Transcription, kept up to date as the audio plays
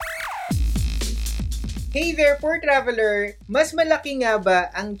Hey there, poor traveler! Mas malaki nga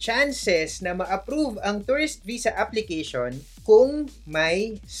ba ang chances na ma-approve ang tourist visa application kung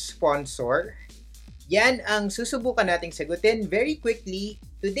may sponsor? Yan ang susubukan nating sagutin very quickly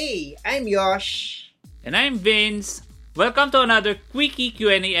today. I'm Yosh. And I'm Vince. Welcome to another quickie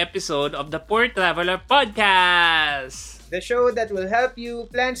Q&A episode of the Poor Traveler Podcast! The show that will help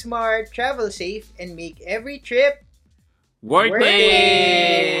you plan smart, travel safe, and make every trip worth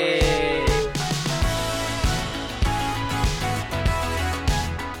it!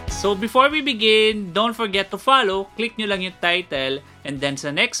 So before we begin, don't forget to follow. Click nyo lang yung title and then sa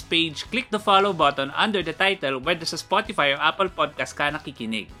next page, click the follow button under the title whether sa Spotify or Apple Podcast ka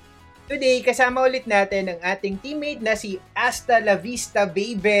nakikinig. Today, kasama ulit natin ang ating teammate na si Hasta La Vista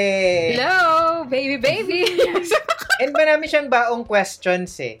Baby! Hello, baby! And marami siyang baong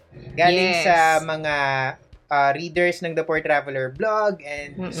questions galing Yes. sa mga readers ng The Poor Traveler blog.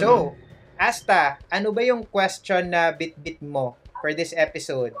 And so, Hasta, ano ba yung question na bit-bit mo for this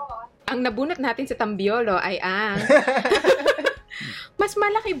episode? Ang nabunot natin sa Tambiolo ay mas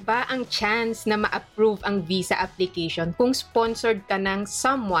malaki ba ang chance na ma-approve ang visa application kung sponsored ka ng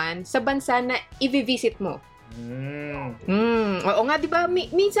someone sa bansa na i-visit mo? Oo nga, di ba?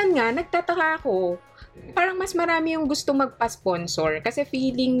 Minsan nga, nagtataka ako, parang mas marami yung gusto magpa-sponsor kasi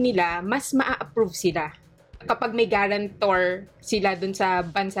feeling nila mas ma-approve sila kapag may guarantor sila dun sa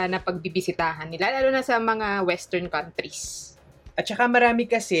bansa na pagbibisitahan nila, lalo na sa mga western countries. At saka marami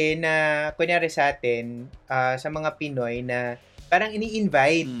kasi na, kunyari sa atin, sa mga Pinoy na parang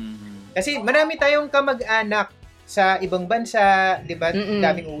ini-invite. Kasi marami tayong kamag-anak sa ibang bansa, di ba?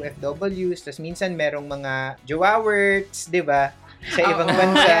 Daming OFWs, tapos minsan merong mga jowaworts, di ba? Sa ibang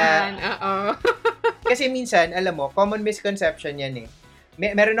bansa. Kasi minsan, alam mo, common misconception yan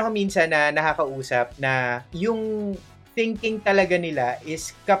meron ako minsan na nakakausap na yung thinking talaga nila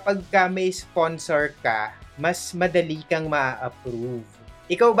is kapag ka may sponsor ka, mas madali kang ma-approve.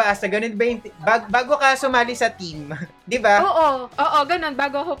 Ikaw ba, Asta, ganun ba yung bago ka sumali sa team, di ba? Oo, ganun.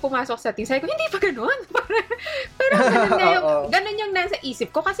 Bago ako pumasok sa team, sabi ko, hindi pa ganun. Parang ganun yung nasa isip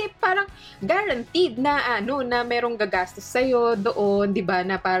ko. Kasi parang guaranteed na, na merong gagastos sa'yo doon, di ba?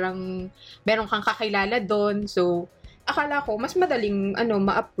 Na parang meron kang kakilala doon. So, akala ko, mas madaling,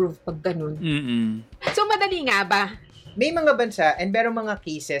 ma-approve pag ganun. So, madali nga ba? May mga bansa and merong mga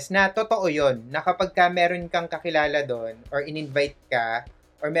cases na totoo yon na kapag ka meron kang kakilala doon or in-invite ka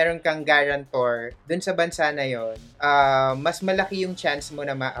or meron kang guarantor doon sa bansa na yon, mas malaki yung chance mo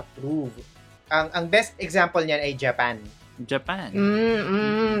na ma-approve. Ang best example niyan ay Japan.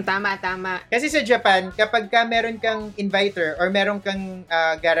 Tama. Kasi sa Japan, kapag ka meron kang inviter or meron kang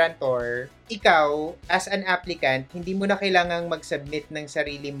guarantor, ikaw, as an applicant, hindi mo na kailangang mag-submit ng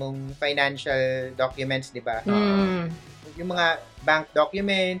sarili mong financial documents, di ba? Yung mga bank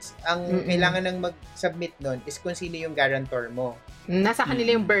documents, ang kailangan ng mag-submit nun is kung sino yung guarantor mo. Nasa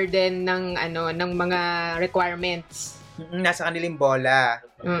kanila yung burden ng mga requirements. Nasa kanilang bola.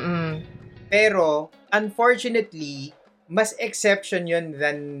 Pero, unfortunately, mas exception yun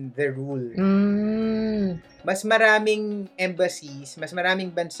than the rule. Mas maraming embassies, mas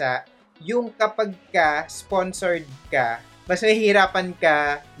maraming bansa, yung kapag ka sponsored ka, mas mahihirapan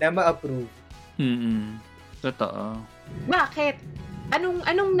ka na ma-approve. Totoo. Bakit?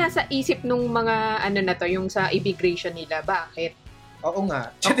 Anong nasa isip nung mga na to, yung sa immigration nila? Bakit? Oo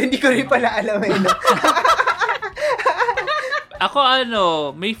nga. Hindi ko rin pala alam Ako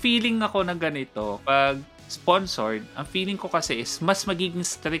may feeling ako na ganito. Pag sponsored, ang feeling ko kasi is mas magiging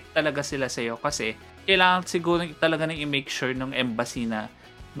strict talaga sila sa'yo kasi kailangan siguro talaga nang i-make sure ng embassy na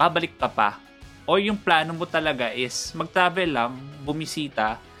babalik ka pa. O yung plano mo talaga is mag-travel lang,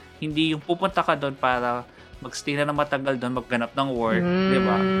 bumisita, hindi yung pupunta ka doon para mag-stay na matagal doon, magganap ng work, di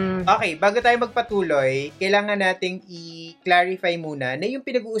ba? Okay, bago tayo magpatuloy, kailangan nating i-clarify muna na yung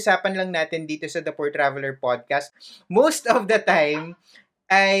pinag-uusapan lang natin dito sa The Poor Traveler Podcast, most of the time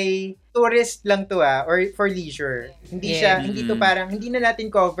ay tourist lang to or for leisure. Hindi to parang, hindi na natin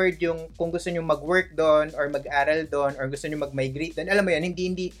covered yung kung gusto nyo mag-work doon or mag-aral doon or gusto nyo mag-migrate doon. Alam mo yun,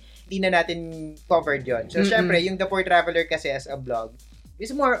 hindi na natin covered yon. So, syempre, yung The Poor Traveler kasi as a blog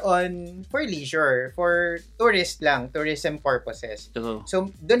is more on for leisure, for tourism purposes.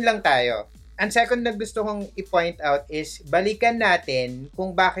 So, doon lang tayo. Ang second na gusto kong i-point out is balikan natin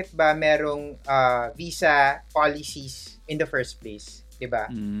kung bakit ba merong visa policies in the first place. Diba?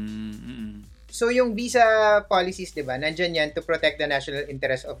 So, yung visa policies, diba, nandyan yan to protect the national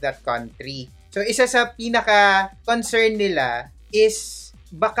interest of that country. So, isa sa pinaka-concern nila is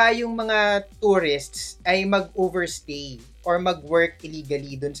baka yung mga tourists ay mag-overstay or mag-work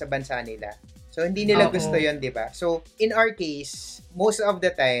illegally dun sa bansa nila. So, hindi nila Oo. gusto yon, di ba? So, in our case, most of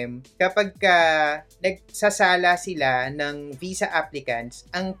the time, kapag nagsasala sila ng visa applicants,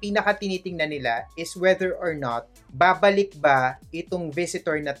 ang pinaka-tinitingnan nila is whether or not babalik ba itong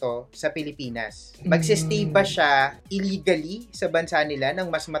visitor na to sa Pilipinas. Magsistay ba siya illegally sa bansa nila ng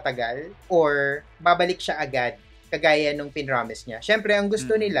mas matagal or babalik siya agad kagaya nung pinromise niya. Syempre, ang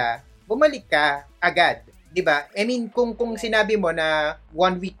gusto nila, bumalik ka agad. 'Di ba? I mean, kung sinabi mo na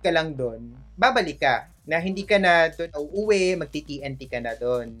 1 week ka lang doon, babalik ka. Na hindi ka na doon uuwi, magti-TNT ka na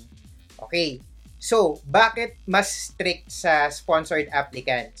doon. Okay. So, bakit mas strict sa sponsored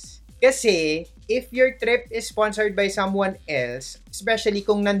applicants? Kasi, if your trip is sponsored by someone else, especially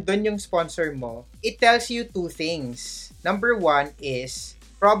kung nandun yung sponsor mo, it tells you 2 things. Number 1 is,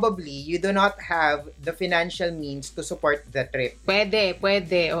 probably, you do not have the financial means to support the trip. Pwede.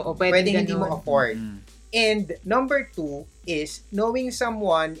 Oo, pwede Hindi mo afford. And number 2 is, knowing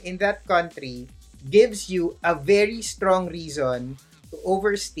someone in that country gives you a very strong reason to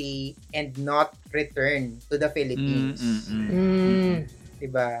overstay and not return to the Philippines.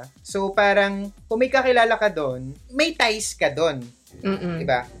 Diba? So, parang, kung may kakilala ka doon, may ties ka doon.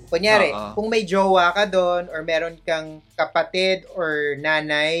 Diba? Kunyari, kung may jowa ka doon, or meron kang kapatid, or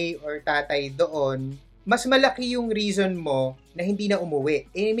nanay, or tatay doon, mas malaki yung reason mo na hindi na umuwi.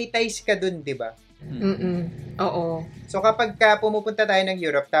 Eh, may ties ka doon, diba? Oo. So, kapag pumupunta tayo ng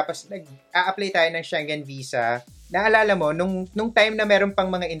Europe, tapos nag-a-apply tayo ng Schengen visa, naalala mo, nung time na meron pang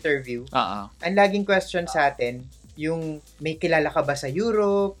mga interview, ang laging question sa atin, yung may kilala ka ba sa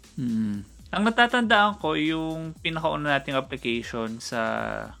Europe? Ang natatandaan ko, yung pinakauna nating application sa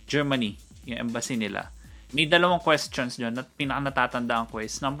Germany, yung embassy nila. May 2 questions dyan na pinaka-natatandaan ko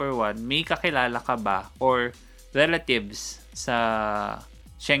is, number 1, may kakilala ka ba or relatives sa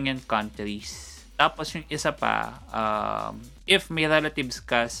Schengen countries? Tapos yung isa pa, if may relatives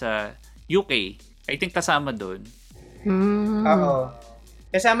ka sa UK, I think kasama doon. Oo.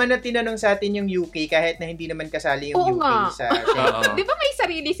 Kasama na tinanong sa atin yung UK kahit na hindi naman kasali yung UK sa Schengen. Di ba may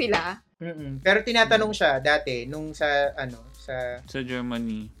sarili sila? Pero tinatanong siya dati nung sa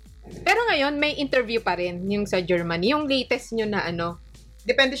Germany. Pero ngayon may interview pa rin yung sa Germany. Yung latest nyo na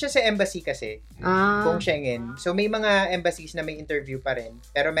Depende siya sa embassy kasi. Kung Schengen. So may mga embassies na may interview pa rin.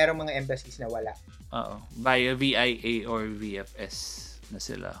 Pero merong mga embassies na wala. Oo. Via VIA or VFS na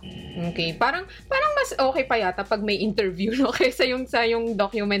sila. Okay. Parang mas okay pa yata pag may interview, no? Kaysa sa yung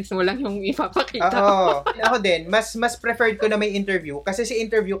documents mo lang yung ipapakita. Oo. Ako din. Mas preferred ko na may interview. Kasi sa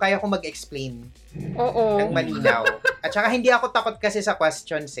interview, kaya ko mag-explain. Oo. Ng malinaw. At saka hindi ako takot kasi sa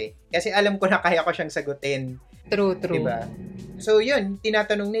questions eh. Kasi alam ko na kaya ko siyang sagutin. True. Diba? So, yun,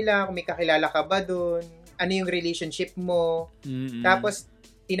 tinatanong nila kung may kakilala ka ba doon, ano yung relationship mo, tapos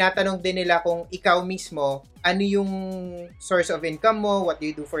tinatanong din nila kung ikaw mismo, ano yung source of income mo, what do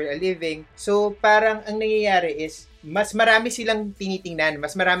you do for a living. So, parang ang nangyayari is, mas marami silang tinitingnan,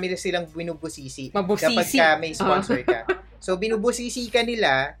 mas marami silang binubusisi. Kapag may sponsor ka. So, binubusisi ka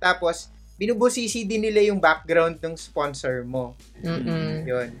nila, tapos binubusisi din nila yung background ng sponsor mo.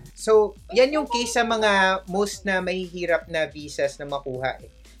 Yun. So, yan yung case sa mga most na mahihirap na visas na makuha.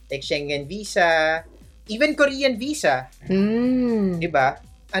 Like Schengen visa, even Korean visa. Diba?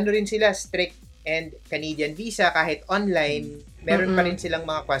 Ano rin sila, strict, and Canadian visa, kahit online, meron pa rin silang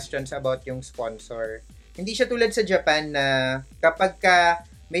mga questions about yung sponsor. Hindi siya tulad sa Japan na kapag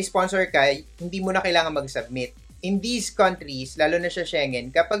may sponsor ka, hindi mo na kailangan mag-submit. In these countries, lalo na sa Schengen,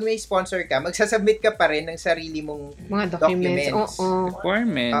 kapag may sponsor ka, magsasubmit ka pa rin ng sarili mong mga documents.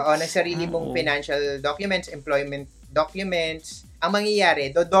 Requirements. Oo, ng sarili mong financial documents, employment documents. Ang mangyayari,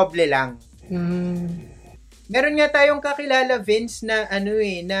 dodoble lang. Meron nga tayong kakilala, Vince, na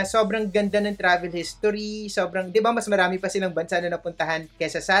na sobrang ganda ng travel history, sobrang, 'di ba, mas marami pa silang bansa na napuntahan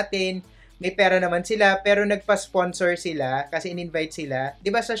kaysa sa atin. May pera naman sila, pero nagpa-sponsor sila kasi in-invite sila.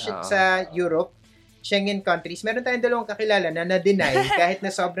 'Di ba sa Europe, Schengen countries, meron tayong 2 kakilala na na-deny kahit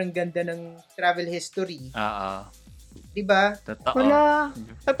na sobrang ganda ng travel history. Diba? Totoo. Wala.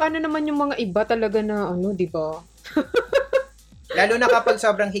 Paano naman yung mga iba talaga na diba? Lalo na kapag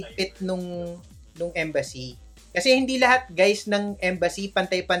sobrang higpit nung embassy. Kasi hindi lahat, guys, ng embassy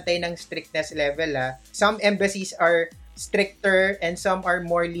pantay-pantay ng strictness level, Some embassies are stricter and some are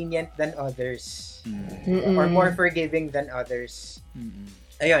more lenient than others. Or more forgiving than others.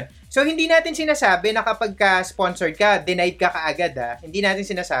 Ayun. So, hindi natin sinasabi na kapag ka-sponsored ka, denied ka kaagad, Hindi natin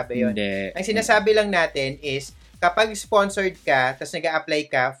sinasabi yun. Hindi. Ang sinasabi lang natin is, kapag sponsored ka, tapos nag-a-apply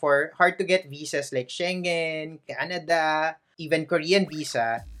ka for hard-to-get visas like Schengen, Canada, even Korean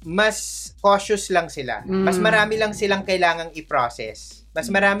visa, mas cautious lang sila. Mas marami lang silang kailangang i-process. Mas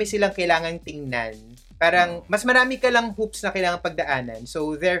marami silang kailangang tingnan. Parang, mas marami ka lang hoops na kailangang pagdaanan.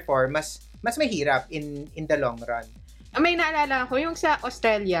 So, therefore, mas mas mahirap in the long run. May naalala ko yung sa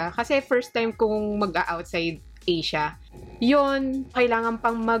Australia, kasi first time kong mag-outside Asia. Yun, kailangan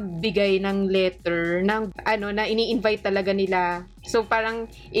pang magbigay ng letter ng na ini-invite talaga nila. So parang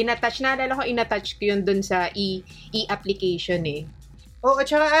naalala ko yun dun sa e-application eh. Oh, at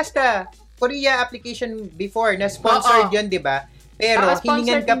saka Asta, Korea application before na sponsored yun, 'di ba? Pero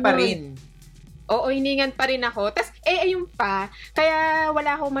hiningan ka pa rin. Oo, hiningan pa rin ako. Tas, ayun pa, kaya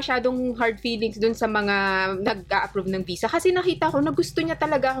wala ako masyadong hard feelings dun sa mga nag-a-approve ng visa. Kasi nakita ko na gusto niya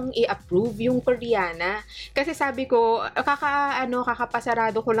talaga akong i-approve yung Koreana. Kasi sabi ko,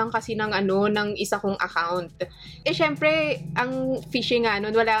 kakapasarado ko lang kasi ng isa kong account. Syempre, ang fishy nga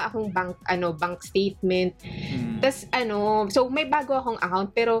nun, wala akong bank statement. Tas, so may bago akong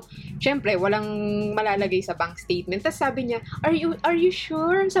account, pero syempre, walang malalagay sa bank statement. Tas sabi niya, are you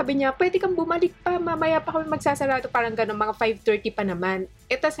sure? Sabi niya, pwede kang bumalik pa, mamaya pa kami magsasarado, parang gano'n, mga 5:30 pa naman.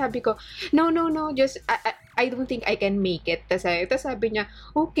 Ito sabi ko, no, just, I don't think I can make it. Tapos sabi niya,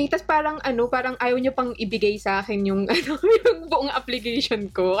 okay, tapos parang ayaw niya pang ibigay sa akin yung, yung buong application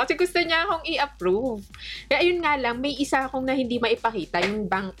ko. Kasi gusto niya akong i-approve. Kaya ayun nga lang, may isa akong na hindi maipakita, yung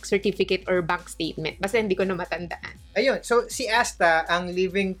bank certificate or bank statement. Basta hindi ko na matandaan. Ayun, so si Asta, ang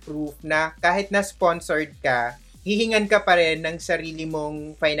living proof na kahit na sponsored ka, hihingan ka pa rin ng sarili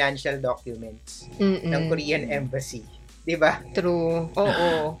mong financial documents ng Korean Embassy. Diba? True.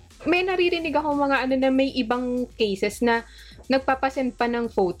 Oo. May naririnig ako mga na may ibang cases na nagpapasend pa ng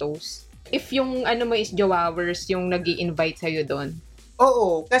photos. If yung mo is jowawers yung nag-i-invite sa'yo doon.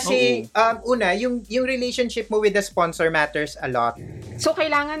 Oo, kasi una, yung relationship mo with the sponsor matters a lot. So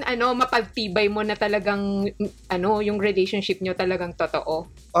kailangan mapagtibay mo na talagang yung relationship nyo talagang totoo.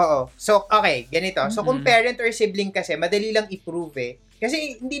 Oo. So okay, ganito. So kung parent or sibling kasi, madali lang i-prove eh.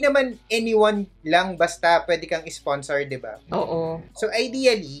 Kasi hindi naman anyone lang basta pwede kang i-sponsor, 'di ba? Oo. So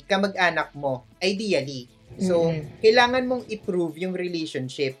ideally, kamag-anak mo, ideally. So kailangan mong i-prove yung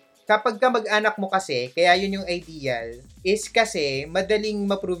relationship. Kapag kamag-anak mo kasi, kaya yun yung ideal, is kasi madaling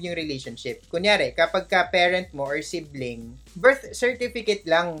ma-prove yung relationship. Kunyari, kapag ka parent mo or sibling, birth certificate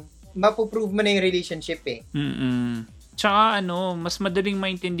lang, mapuprove mo na yung relationship eh. Tsaka mas madaling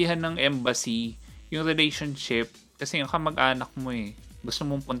maintindihan ng embassy yung relationship kasi yung kamag-anak mo eh. Gusto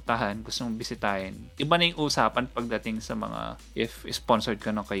mong puntahan, gusto mong bisitahin. Iba na yung usapan pagdating sa mga if sponsored ka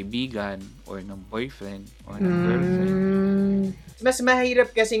ng kaibigan or ng boyfriend or ng girlfriend. Mas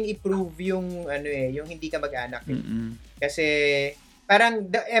mahirap kasing i-prove yung yung hindi ka mag-anak. Kasi parang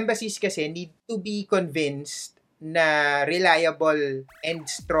the embassies kasi need to be convinced na reliable and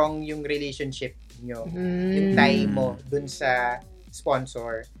strong yung relationship nyo. Yung tie mo dun sa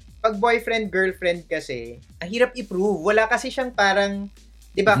sponsor. Pag boyfriend, girlfriend kasi, ang hirap i-prove. Wala kasi siyang parang,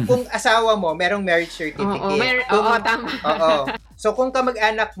 di ba, kung asawa mo, merong marriage certificate. Tama. Oo. So, kung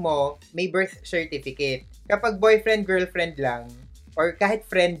kamag-anak mo, may birth certificate. Kapag boyfriend, girlfriend lang, or kahit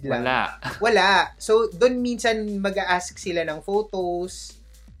friend lang, wala. So, doon minsan mag-a-ask sila ng photos.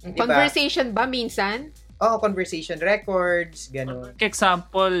 Diba? Conversation ba minsan? Oo, conversation records, gano'n.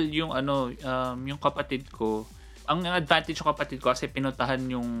 Example, yung yung kapatid ko, ang advantage ng kapatid ko kasi pinuntahan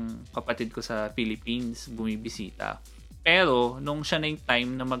yung kapatid ko sa Philippines, bumibisita. Pero, nung siya na yung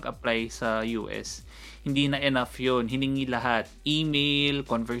time na mag-apply sa US, hindi na enough yun. Hiningi lahat. Email,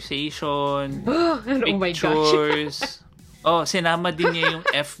 conversation, pictures. Sinama din niya yung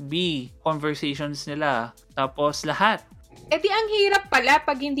FB, conversations nila. Tapos, lahat. Di ang hirap pala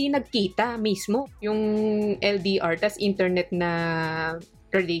pag hindi nagkita mismo. Yung LDR, tas internet na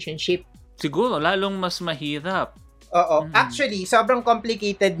relationship. Siguro, lalong mas mahirap. Oo. Actually, sobrang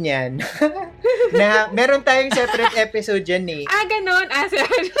complicated niyan. Na meron tayong separate episode dyan eh. Ganon.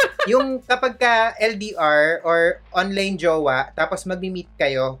 Yung kapag ka LDR or online jowa, tapos mag-meet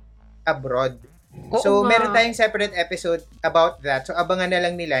kayo abroad. So, meron tayong separate episode about that. So, abangan na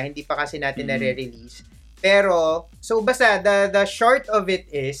lang nila. Hindi pa kasi natin nare-release. Pero, so basta, the short of it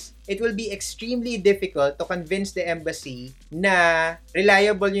is, it will be extremely difficult to convince the embassy na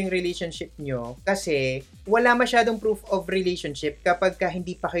reliable yung relationship nyo kasi wala masyadong proof of relationship kapag ka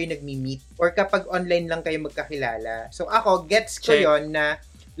hindi pa kayo nagmi-meet or kapag online lang kayo magkakilala. So ako, gets ko yon na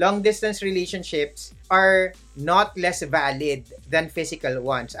long-distance relationships are not less valid than physical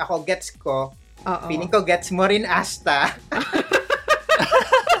ones. Ako, gets ko. Feeling ko gets mo rin, Asta.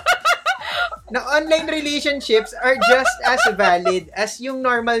 Na online relationships are just as valid as yung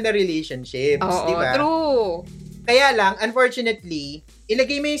normal na relationships, di ba? True. Kaya lang, unfortunately,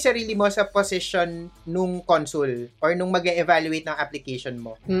 ilagay mo yung sarili mo sa position nung consul or nung mag-evaluate ng application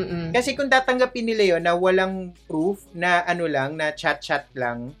mo. Kasi kung tatanggapin nila yun na walang proof, na na chat-chat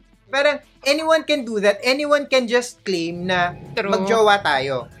lang, parang anyone can do that. Anyone can just claim na magjowa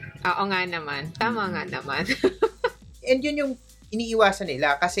tayo. Oo nga naman. Tama nga naman. And yun yung iniiwasan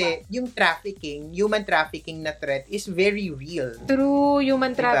nila kasi yung trafficking, human trafficking na threat is very real. True,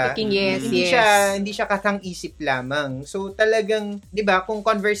 human trafficking, yes, Hindi yes. hindi siya katang-isip lamang. So talagang, 'di ba, kung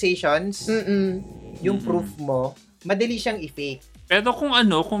conversations, yung proof mo, madali siyang i-fake. Pero kung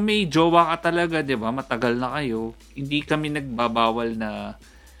may jowa ka talaga, 'di ba? Matagal na kayo. Hindi kami nagbabawal na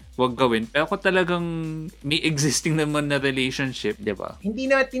wag gawin. Pero kung talagang may existing naman na relationship, 'di ba? Hindi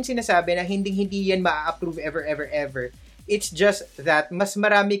natin sinasabi na hindi yan ma-approve ever. It's just that mas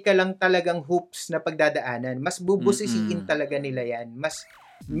marami ka lang talagang hoops na pagdadaanan. Mas bubusisiin talaga nila yan. Mas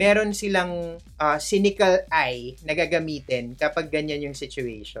meron silang cynical eye na gagamitin kapag ganyan yung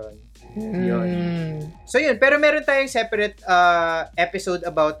situation. Yun. So yun, pero meron tayong separate episode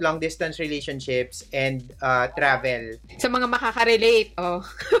about long distance relationships and travel. Sa mga makaka-relate,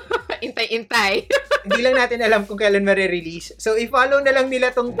 intay-intay. Hindi lang natin alam kung kailan mare-release. So i-follow na lang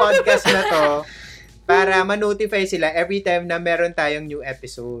nila tong podcast na to para ma-notify sila every time na meron tayong new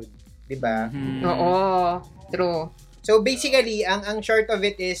episode. Diba? Oo, true. So basically, ang short of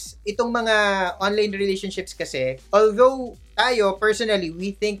it is, itong mga online relationships kasi, although tayo, personally,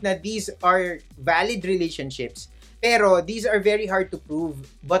 we think na these are valid relationships, pero these are very hard to prove,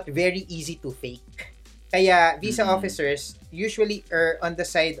 but very easy to fake. Kaya, visa officers usually err on the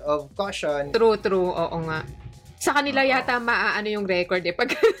side of caution. True. Oo nga. Sa kanila yata maaano yung record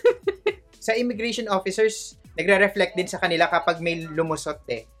pag Sa immigration officers, nagre-reflect din sa kanila kapag may lumusot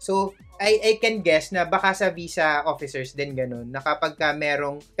eh. So, I can guess na baka sa visa officers din ganun, na kapag ka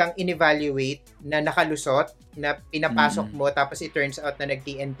merong kang in-evaluate na nakalusot, na pinapasok mo, tapos it turns out na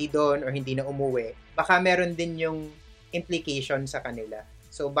nag-TNT doon or hindi na umuwi, baka meron din yung implication sa kanila.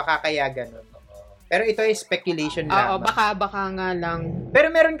 So, baka kaya ganun. Pero ito ay speculation lamang. Oo, baka nga lang.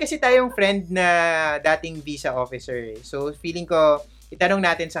 Pero meron kasi tayong friend na dating visa officer. So, feeling ko, itanong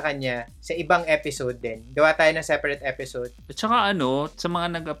natin sa kanya sa ibang episode din. Gawa tayo ng separate episode. At saka sa mga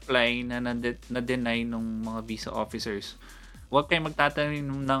nag-apply na na-deny ng mga visa officers, huwag kayong magtatanim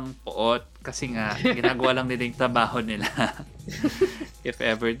ng poot kasi nga, ginagawa lang nila yung trabaho nila. If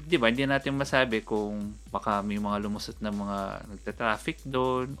ever, di ba, hindi natin masabi kung baka may mga lumusot na mga nagta-traffic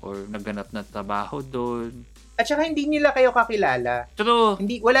doon or nagganap na trabaho doon. At saka hindi nila kayo kakilala. True.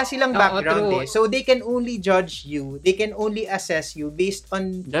 Wala silang background true. So they can only judge you. They can only assess you based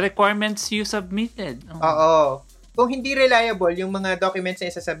on The requirements you submitted. Oo. Kung hindi reliable yung mga documents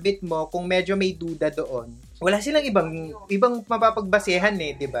na isasubmit mo, kung medyo may duda doon, wala silang ibang mapapagbasehan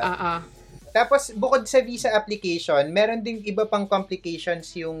 'di ba? Tapos bukod sa visa application, meron ding iba pang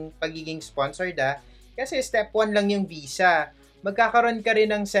complications yung pagiging sponsored kasi step 1 lang yung visa. Magkakaroon ka rin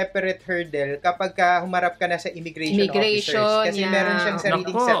ng separate hurdle kapag humarap ka na sa immigration officers. Kasi meron siyang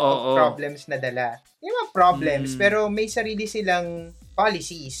sariling set of problems na dala. Yung mga problems, pero may sarili silang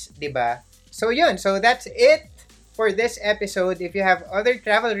policies, di ba? So yun, so that's it for this episode. If you have other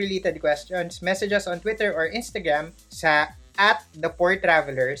travel-related questions, message us on Twitter or Instagram sa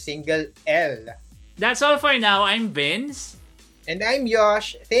 @thepoortraveler, single L. That's all for now. I'm Vince. And I'm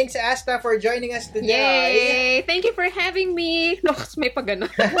Yosh. Thanks, Asta, for joining us today. Yay! Thank you for having me. Nox, may pagano.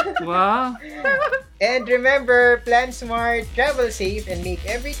 Wow. And remember, plan smart, travel safe, and make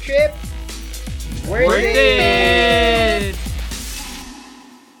every trip worth it.